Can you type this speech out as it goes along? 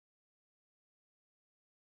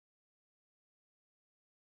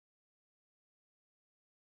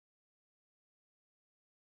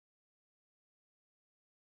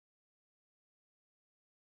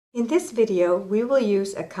In this video, we will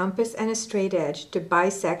use a compass and a straight edge to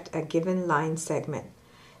bisect a given line segment.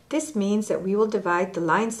 This means that we will divide the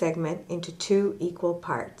line segment into two equal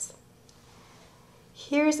parts.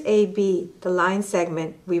 Here's AB, the line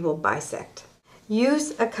segment we will bisect.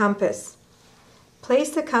 Use a compass. Place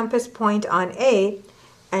the compass point on A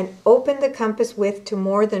and open the compass width to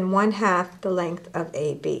more than 1/2 the length of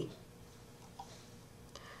AB.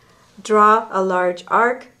 Draw a large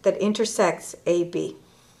arc that intersects AB.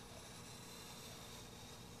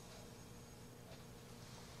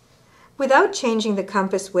 Without changing the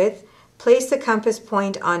compass width, place the compass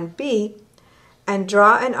point on B and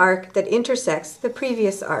draw an arc that intersects the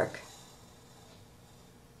previous arc.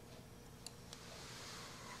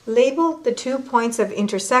 Label the 2 points of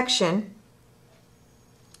intersection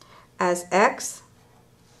as X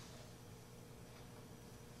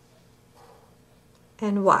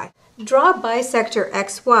and Y. Draw bisector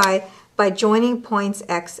XY by joining points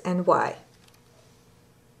X and Y.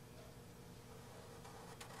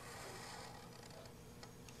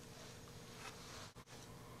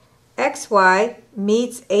 XY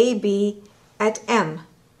meets AB at M,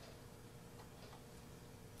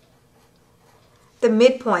 the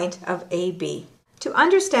midpoint of AB. To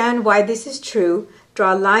understand why this is true,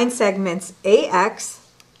 draw line segments AX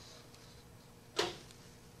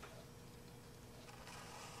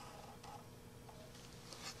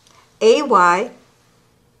AY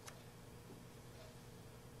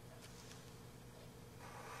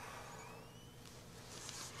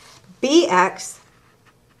BX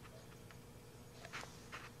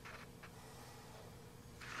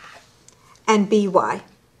and BY.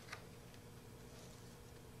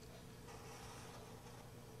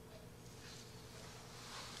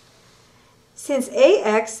 Since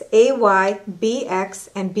AX, AY, BX,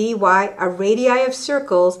 and BY are radii of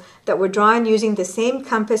circles that were drawn using the same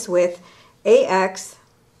compass width, AX,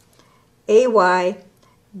 AY,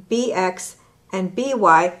 BX, and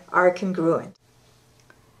BY are congruent.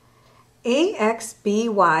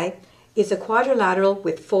 AXBY is a quadrilateral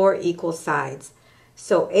with 4 equal sides.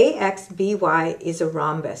 So AXBY is a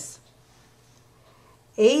rhombus.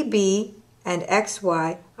 AB and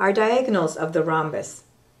XY are diagonals of the rhombus.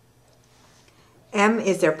 M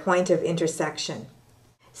is their point of intersection.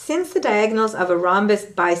 Since the diagonals of a rhombus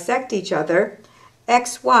bisect each other,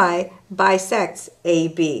 XY bisects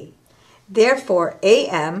AB. Therefore,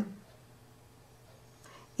 AM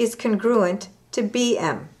is congruent to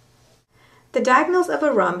BM. The diagonals of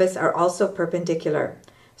a rhombus are also perpendicular.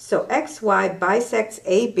 So XY bisects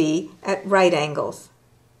AB at right angles.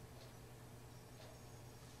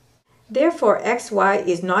 Therefore, XY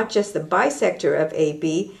is not just the bisector of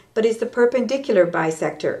AB, but is the perpendicular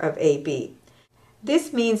bisector of AB.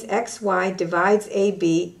 This means XY divides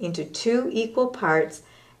AB into 2 equal parts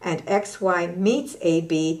and XY meets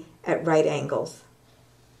AB at right angles.